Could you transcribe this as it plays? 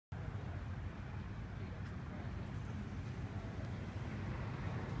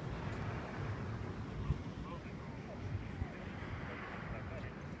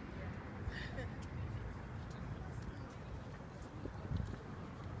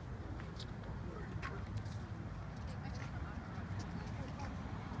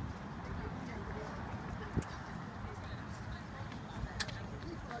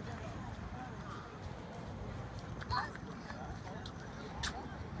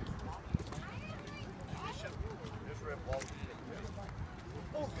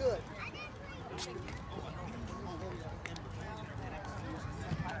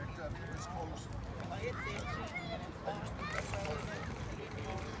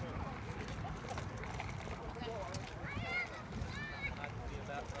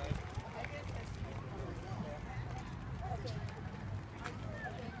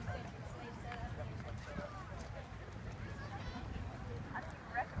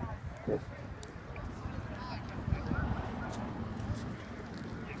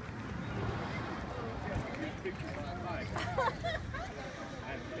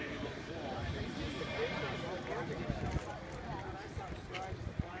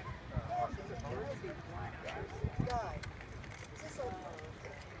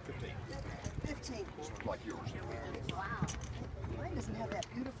Like yours. Wow. Mine doesn't have that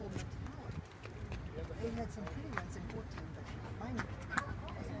beautiful metallic. They had some pretty ones in 14, but mine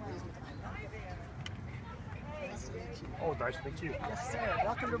Nice to meet you. Oh, nice to meet you. Yes, sir.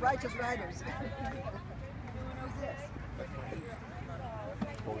 Welcome to Righteous Riders. Who knows this?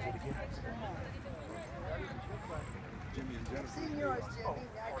 What was it again? Jimmy and Jennifer. I've seen yours, Jimmy.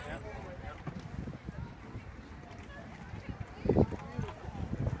 Oh.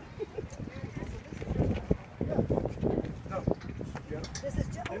 This is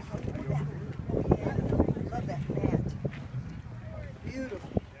just, oh, yeah. Love that mat. Beautiful.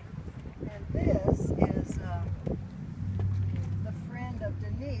 And this is the friend of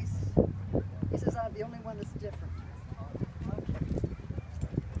Denise. He says I'm the only one that's different. Okay.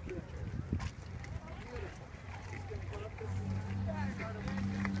 Beautiful.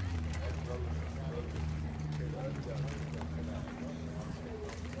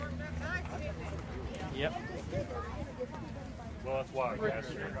 Yep. Well, that's why I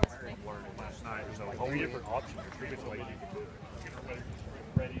asked you. I learned last night. There's a whole different option. There's two ways you can do it. Get everybody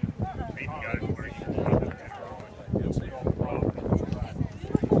ready. Meet the guys where you can do it.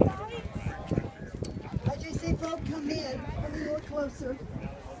 IGC folk, come in. Come a little closer.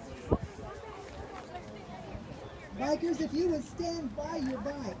 Bikers, if you would stand by your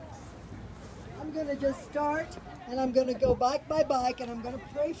bikes. I'm going to just start, and I'm going to go bike by bike, and I'm going to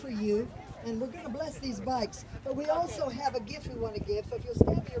pray for you. And we're going to bless these bikes. But we also have a gift we want to give. So if you'll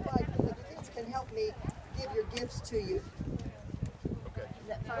stand by your bike, the kids can help me give your gifts to you. Okay. Is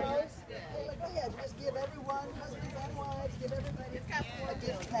that fine? Go ahead. Just give everyone, husbands and wives, give everybody a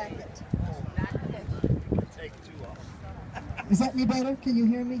gift packet. Take two off. Is that any better? Can you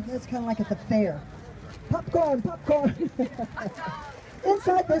hear me? That's kind of like at the fair. Popcorn, popcorn.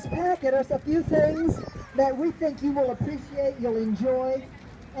 Inside this packet are a few things that we think you will appreciate, you'll enjoy.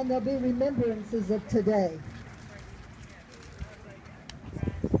 And there'll be remembrances of today.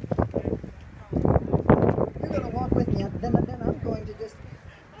 You're going to walk with me, then I'm going to just...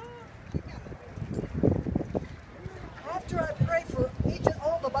 After I pray for each and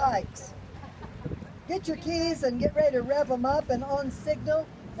all the bikes, get your keys and get ready to rev them up, and on signal,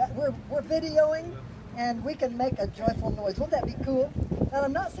 that we're videoing, and we can make a joyful noise. Won't that be cool? And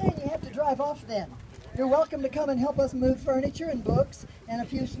I'm not saying you have to drive off then. You're welcome to come and help us move furniture and books and a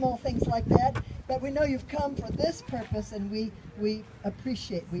few small things like that. But we know you've come for this purpose, and we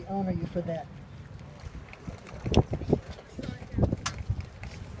appreciate, we honor you for that.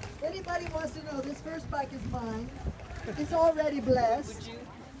 Anybody wants to know, this first bike is mine. It's already blessed.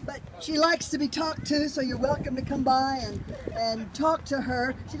 But she likes to be talked to, so you're welcome to come by and talk to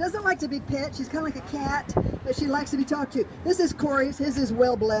her. She doesn't like to be pet. She's kind of like a cat, but she likes to be talked to. This is Corey's. His is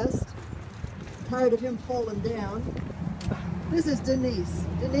well blessed. Tired of him falling down. This is Denise.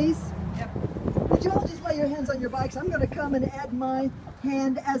 Denise? Yep. Would you all just lay your hands on your bikes? I'm going to come and add my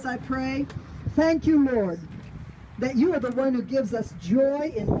hand as I pray. Thank you, Lord, that you are the one who gives us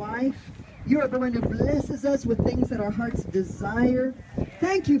joy in life. You are the one who blesses us with things that our hearts desire.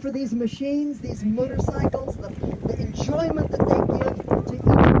 Thank you for these machines, these motorcycles, the enjoyment that they give to each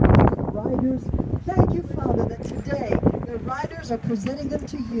of the riders. Thank you, Father, that today the riders are presenting them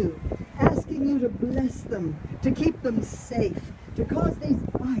to you, asking you to bless them, to keep them safe, to cause these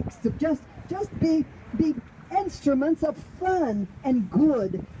bikes to just be instruments of fun and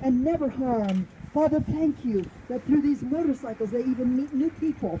good and never harm. Father, thank you that through these motorcycles they even meet new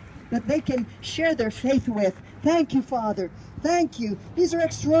people that they can share their faith with. Thank you, Father. Thank you. These are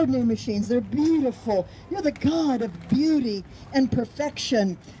extraordinary machines. They're beautiful. You're the God of beauty and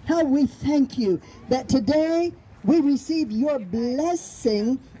perfection. How we thank you that today we receive your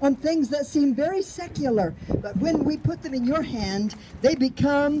blessing on things that seem very secular, but when we put them in your hand, they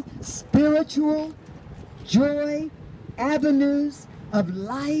become spiritual joy, avenues of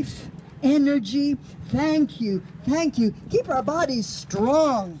life, energy. Thank you. Thank you. Keep our bodies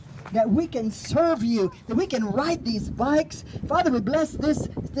strong, that we can serve you, that we can ride these bikes. Father, we bless this,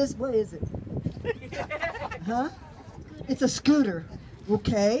 what is it? Huh? It's a scooter.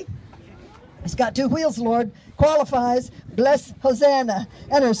 Okay. It's got two wheels, Lord. Qualifies. Bless Hosanna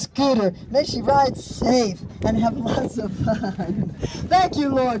and her scooter. May she ride safe and have lots of fun. Thank you,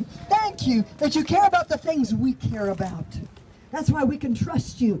 Lord. Thank you that you care about the things we care about. That's why we can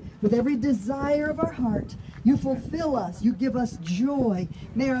trust you with every desire of our heart. You fulfill us. You give us joy.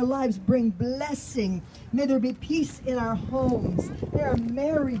 May our lives bring blessing. May there be peace in our homes. May our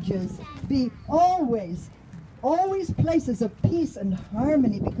marriages be always places of peace and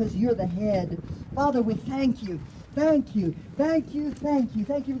harmony because you're the head. Father, we thank you. Thank you. Thank you. Thank you.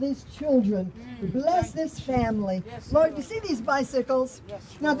 Thank you for these children. Bless this family. Lord, you see these bicycles?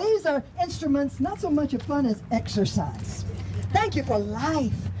 Now, these are instruments not so much of fun as exercise. Thank you for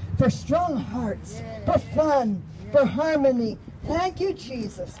life, for strong hearts, for fun, for harmony. Thank you,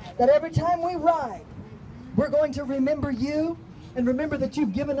 Jesus, that every time we ride, we're going to remember you and remember that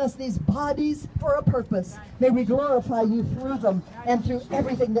you've given us these bodies for a purpose. May we glorify you through them and through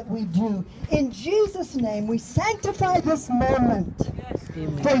everything that we do. In Jesus' name, we sanctify this moment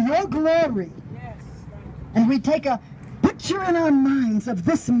for your glory. And we take a picture in our minds of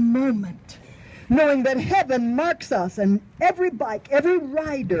this moment, knowing that heaven marks us, and every bike, every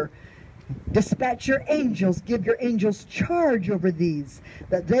rider, dispatch your angels, give your angels charge over these,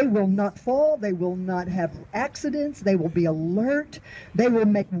 that they will not fall, they will not have accidents, they will be alert, they will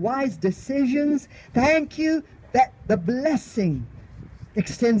make wise decisions. Thank you that the blessing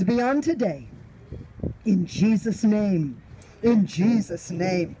extends beyond today. In Jesus' name, in Jesus'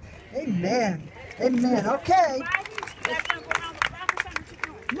 name, amen, amen. Okay.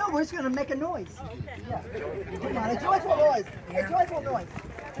 No, we're just going to make a noise. Yeah. Come on, a joyful noise, a joyful noise.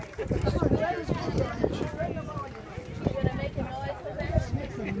 Come on, raise the volume. You're going to make a noise for that?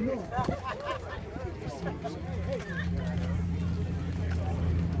 Make some noise.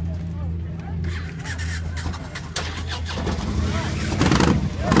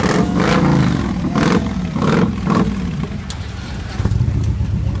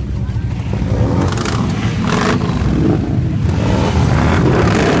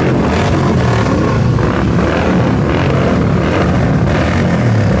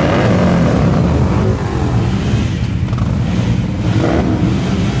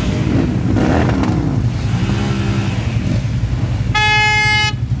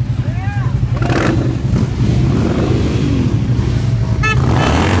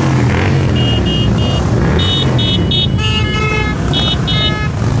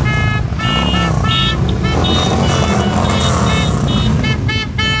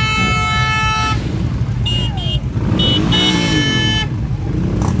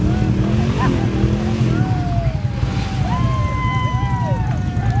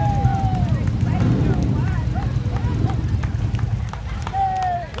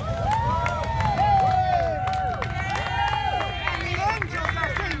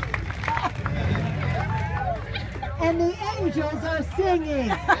 And the angels are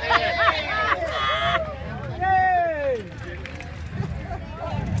singing.